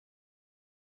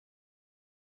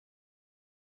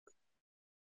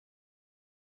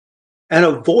and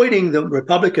avoiding the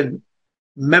Republican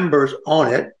members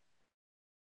on it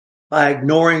by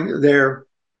ignoring their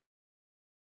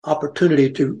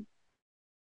opportunity to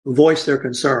voice their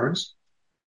concerns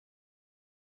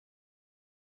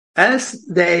as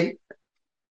they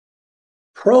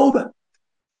probe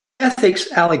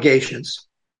ethics allegations.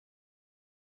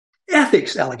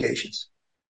 Ethics allegations.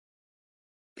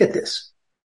 Get this.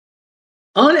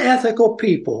 Unethical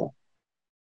people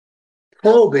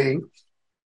probing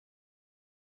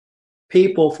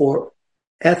people for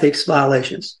ethics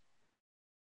violations.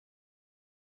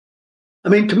 I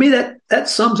mean, to me, that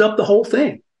sums up the whole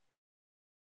thing.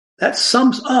 That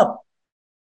sums up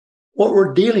what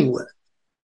we're dealing with.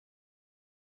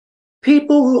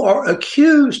 People who are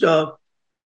accused of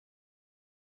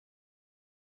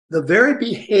the very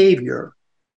behavior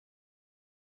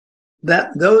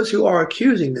that those who are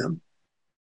accusing them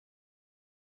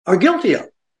are guilty of.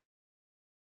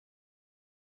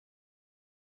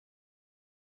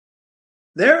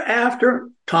 They're after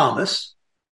Thomas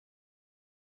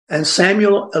and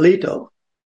Samuel Alito,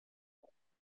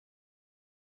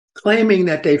 claiming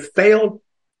that they failed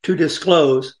to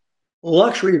disclose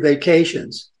luxury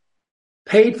vacations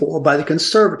paid for by the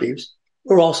conservatives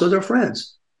who are also their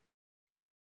friends.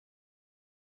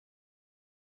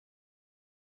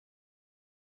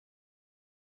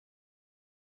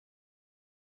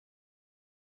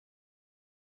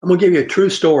 I'm going to give you a true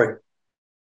story.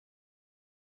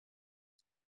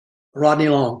 Rodney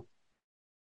Long.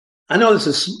 I know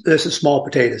this is small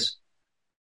potatoes.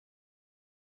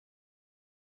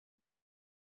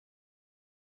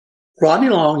 Rodney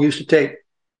Long used to take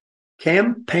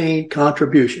campaign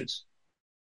contributions.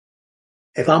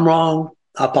 If I'm wrong,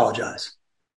 I apologize.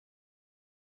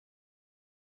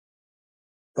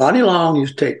 Rodney Long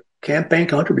used to take campaign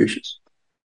contributions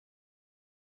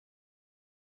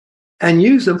and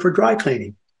use them for dry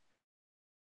cleaning.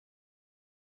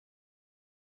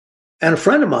 And a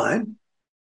friend of mine,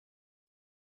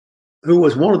 who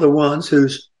was one of the ones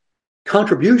whose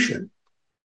contribution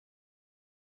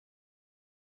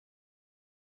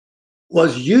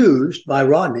was used by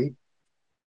Rodney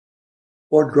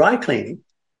for dry cleaning,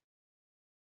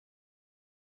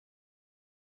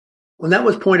 when that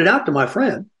was pointed out to my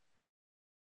friend,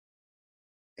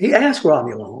 he asked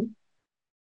Rodney Long,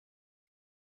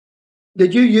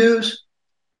 did you use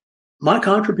my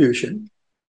contribution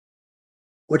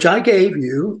which I gave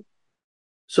you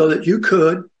so that you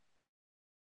could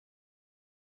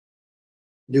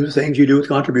do the things you do with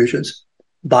contributions,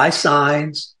 buy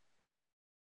signs,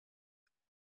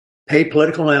 pay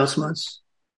political announcements.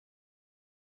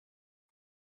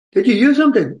 Did you use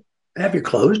them to have your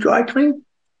clothes dry clean?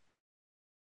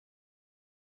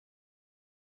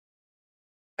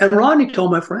 And Rodney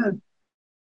told my friend,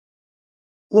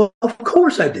 well, of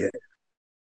course I did.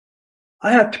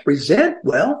 I have to present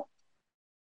well.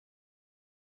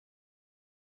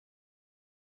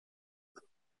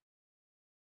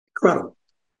 Incredible.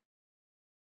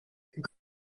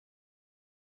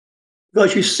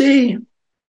 Because you see,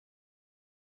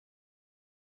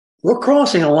 we're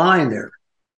crossing a line there.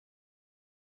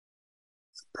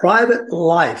 Private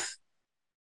life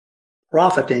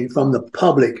profiting from the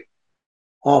public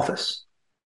office.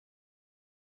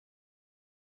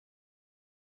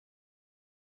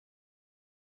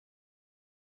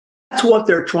 That's what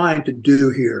they're trying to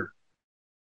do here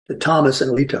to Thomas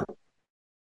and Alito.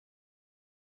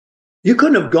 You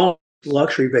couldn't have gone on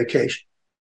luxury vacation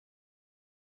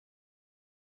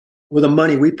with the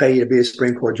money we pay you to be a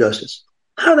Supreme Court justice.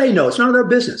 How do they know? It's none of their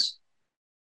business.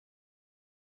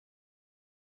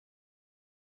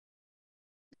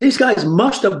 These guys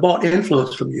must have bought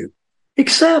influence from you,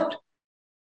 except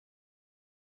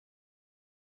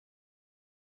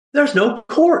there's no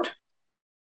court.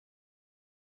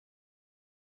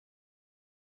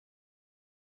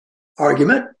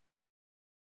 Argument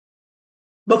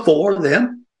before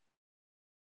them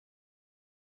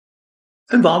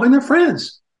involving their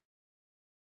friends.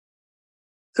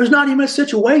 There's not even a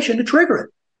situation to trigger it.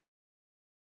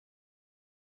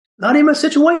 Not even a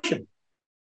situation.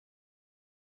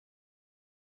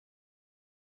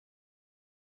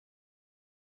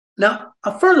 Now,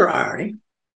 a further irony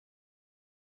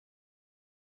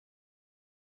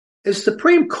is the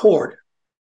Supreme Court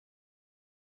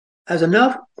has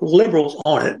enough liberals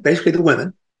on it, basically the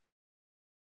women,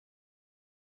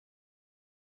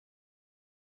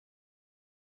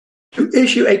 to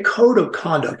issue a code of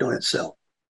conduct on itself.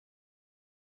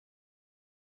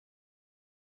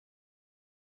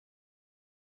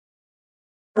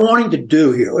 Wanting to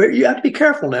do here, you have to be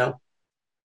careful now.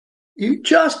 You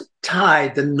just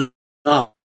tied the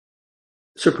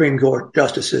Supreme Court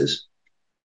justices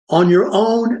on your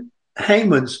own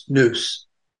hangman's noose.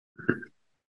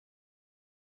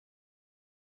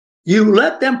 You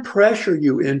let them pressure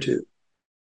you into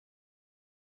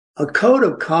a code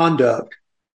of conduct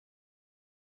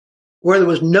where there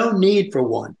was no need for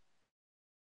one.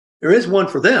 There is one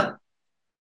for them,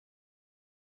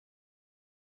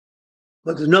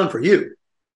 but there's none for you.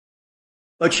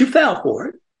 But you fell for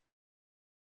it.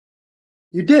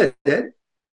 You did it.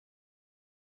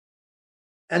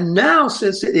 And now,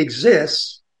 since it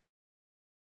exists,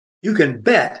 you can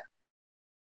bet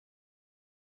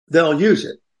they'll use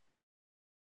it.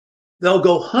 They'll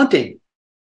go hunting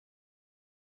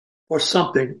for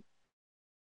something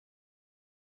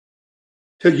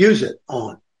to use it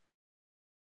on.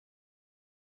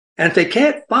 And if they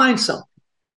can't find something,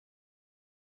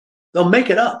 they'll make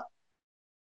it up.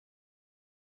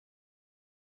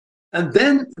 And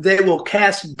then they will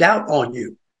cast doubt on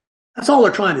you. That's all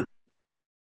they're trying to do.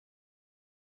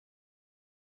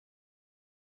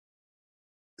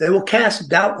 They will cast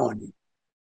doubt on you.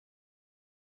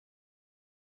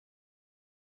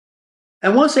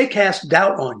 And once they cast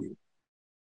doubt on you,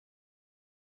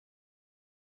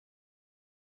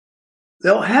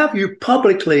 they'll have you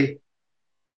publicly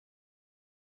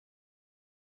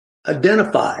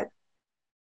identified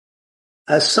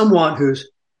as someone whose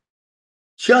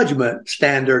judgment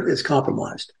standard is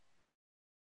compromised.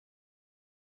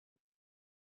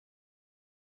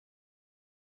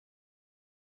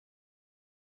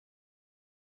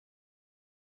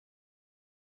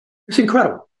 It's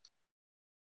incredible.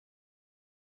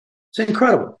 It's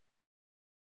incredible.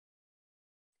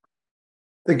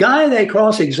 The guy they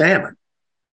cross-examined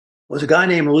was a guy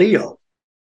named Leo.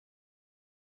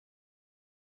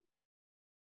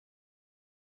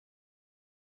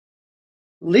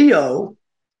 Leo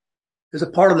is a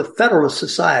part of the Federalist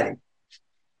Society.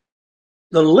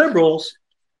 The liberals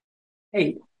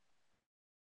hate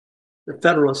the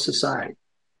Federalist Society.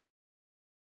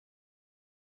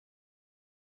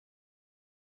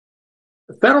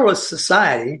 The Federalist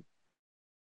Society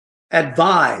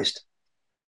advised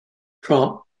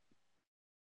Trump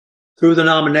through the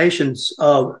nominations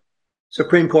of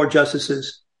Supreme Court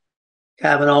Justices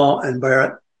Kavanaugh and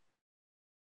Barrett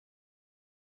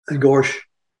and Gorsuch.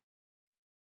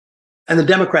 And the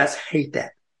Democrats hate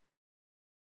that.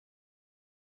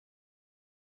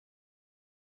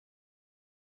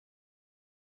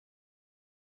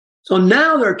 So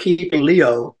now they're keeping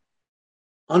Leo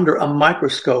under a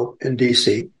microscope in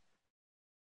D.C.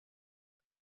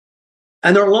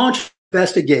 and they're launching an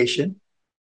investigation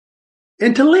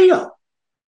into Leo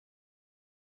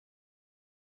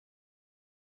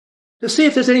to see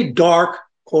if there's any dark,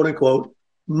 quote unquote,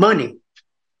 money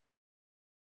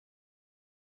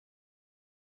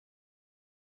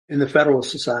in the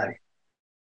Federalist Society.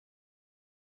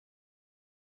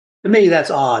 To me,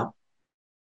 that's odd.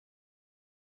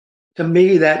 To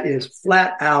me, that is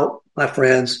flat out, my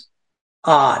friends,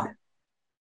 odd.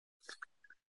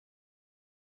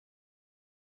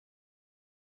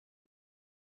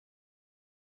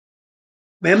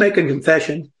 May I make a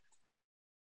confession?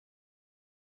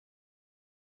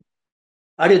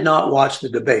 I did not watch the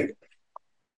debate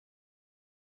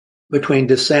between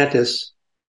DeSantis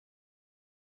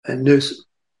and Newsom.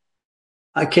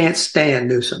 I can't stand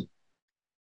Newsom.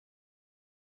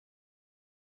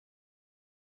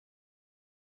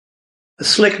 A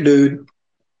slick dude,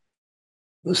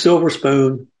 a silver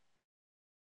spoon,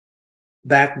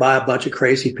 backed by a bunch of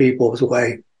crazy people his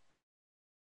way.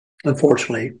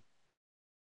 Unfortunately,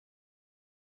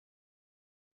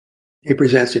 he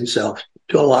presents himself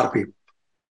to a lot of people.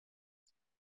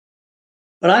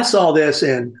 But I saw this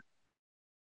in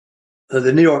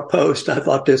the New York Post. I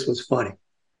thought this was funny.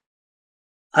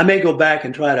 I may go back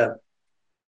and try to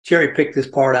cherry pick this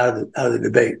part out of the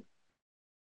debate.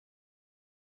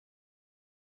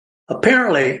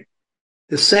 Apparently,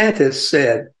 DeSantis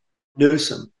said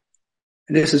Newsom,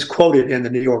 and this is quoted in the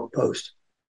New York Post.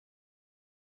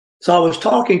 So I was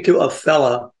talking to a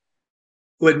fella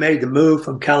who had made the move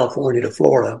from California to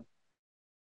Florida,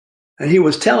 and he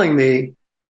was telling me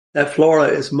that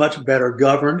Florida is much better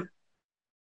governed,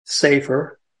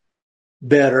 safer,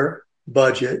 better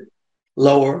budget,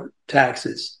 lower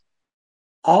taxes,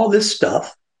 all this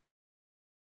stuff.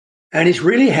 And he's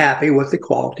really happy with the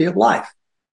quality of life.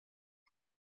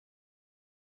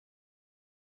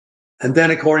 And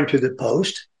then, according to the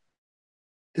Post,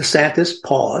 DeSantis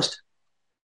paused.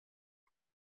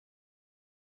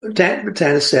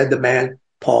 DeSantis said the man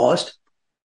paused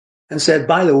and said,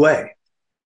 by the way,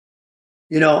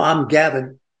 you know, I'm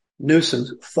Gavin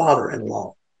Newsom's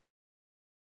father-in-law.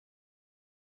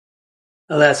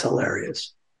 Now, that's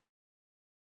hilarious.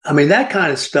 I mean, that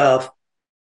kind of stuff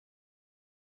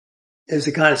is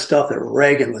the kind of stuff that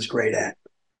Reagan was great at.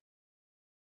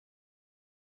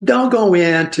 Don't go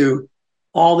into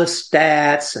all the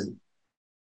stats and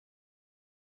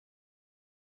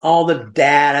all the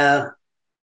data.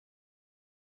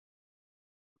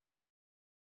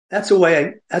 That's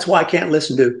why I can't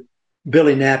listen to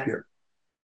Billy Napier.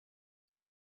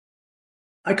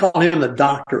 I call him the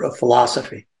doctor of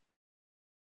philosophy.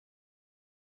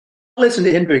 I listen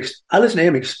to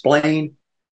him explain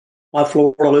why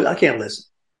Florida. I can't listen.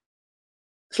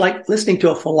 It's like listening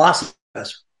to a philosopher.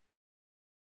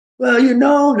 Well, you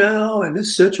know now in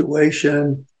this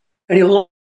situation, and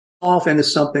he'll off into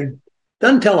something.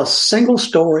 Doesn't tell a single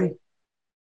story.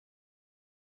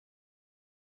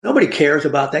 Nobody cares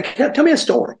about that. Tell me a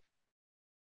story.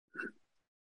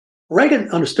 Reagan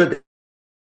understood that.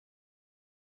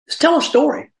 Just tell a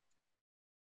story.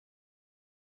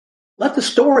 Let the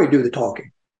story do the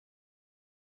talking.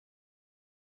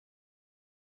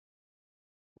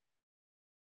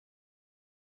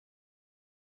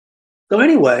 So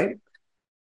anyway,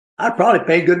 I'd probably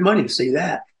pay good money to see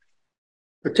that.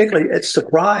 Particularly, it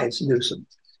surprised Newsom.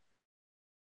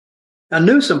 Now,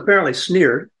 Newsom apparently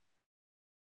sneered,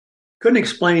 couldn't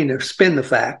explain or spin the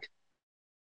fact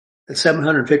that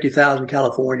 750,000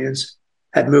 Californians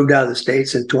had moved out of the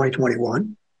states in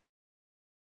 2021.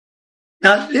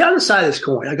 Now, the other side of this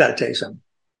coin, I got to tell you something.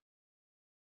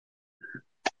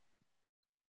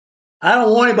 I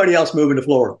don't want anybody else moving to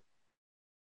Florida.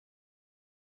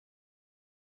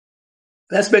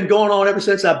 That's been going on ever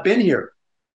since I've been here.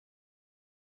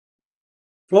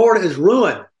 Florida is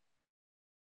ruined.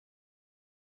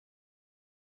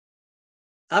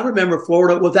 I remember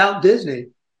Florida without Disney.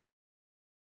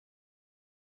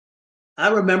 I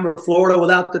remember Florida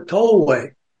without the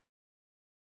tollway.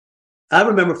 I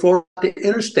remember Florida without the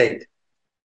interstate.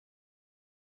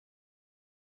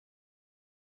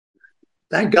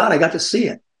 Thank God I got to see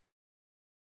it.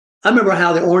 I remember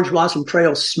how the Orange Blossom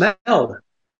Trail smelled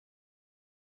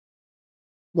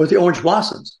with the orange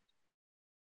blossoms.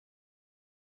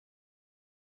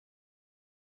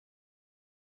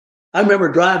 I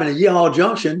remember driving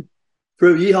to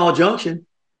through Yeehaw Junction,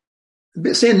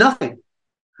 seeing nothing.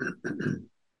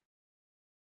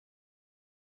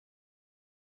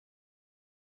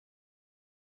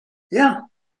 Yeah.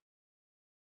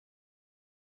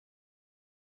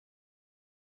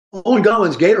 Owen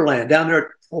Gowen's Gatorland down there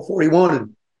at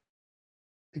 441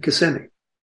 in Kissimmee.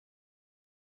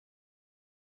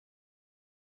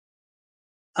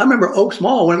 I remember Oaks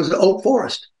Mall when it was the Oak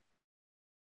Forest.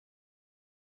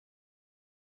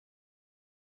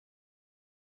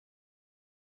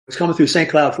 It was coming through St.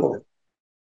 Cloud, Florida.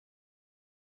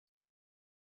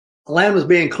 The land was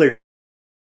being cleared.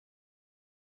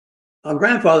 My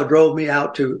grandfather drove me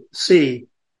out to see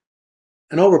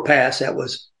an overpass that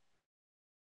was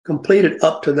completed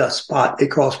up to the spot it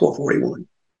crossed 441.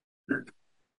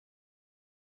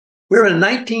 We were in a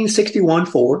 1961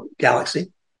 Ford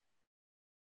Galaxy.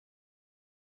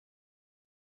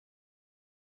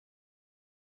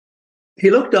 He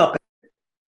looked up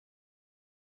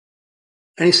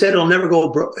and he said, it'll never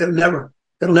work.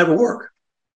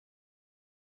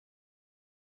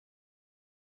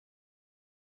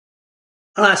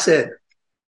 And I said,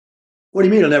 what do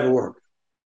you mean it'll never work?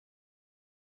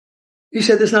 He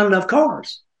said, there's not enough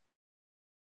cars.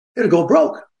 It'll go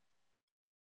broke.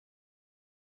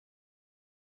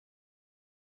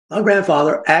 My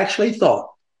grandfather actually thought.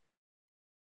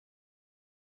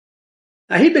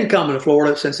 Now, he'd been coming to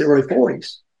Florida since the early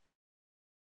 40s.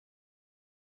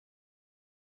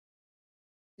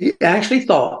 He actually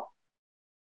thought,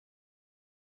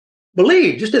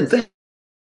 believed, just didn't think,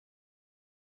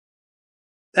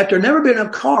 that there'd never been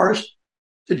enough cars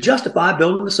to justify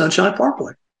building the Sunshine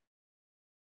Parkway.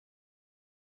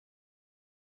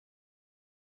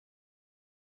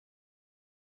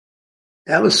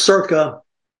 That was circa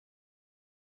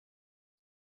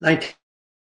 19.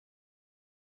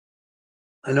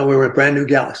 I know we were a brand new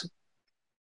Galaxy,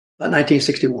 about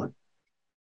 1961.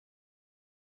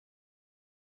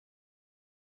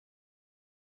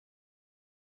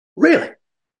 Really?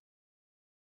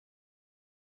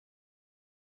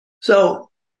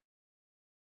 So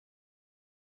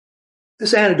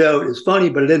this anecdote is funny,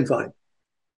 but it isn't funny.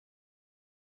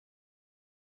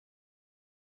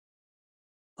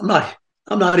 I'm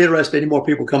not interested in any more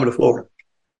people coming to Florida.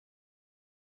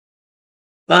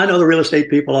 I know the real estate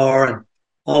people are and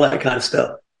all that kind of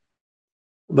stuff,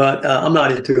 but I'm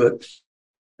not into it.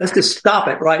 Let's just stop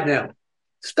it right now.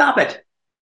 Stop it.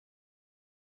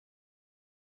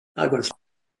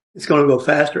 It's going to go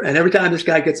faster. And every time this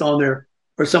guy gets on there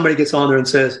or somebody gets on there and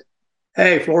says,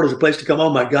 hey, Florida's a place to come. Oh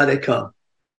my God, they come.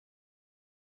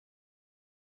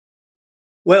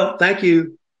 Well, thank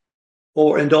you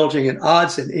for indulging in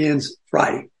Odds and Ends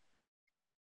Friday.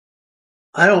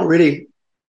 I don't really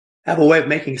have a way of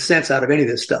making sense out of any of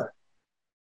this stuff,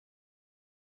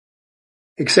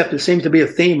 except there seems to be a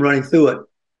theme running through it.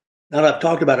 Now that I've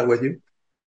talked about it with you.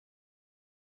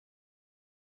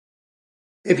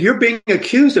 If you're being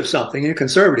accused of something, you're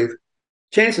conservative,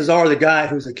 chances are the guy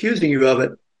who's accusing you of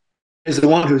it is the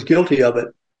one who's guilty of it,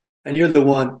 and you're the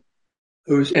one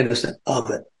who's innocent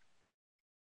of it.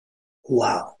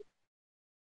 Wow.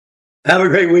 Have a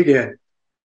great weekend.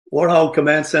 Warthog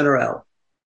Command Center out.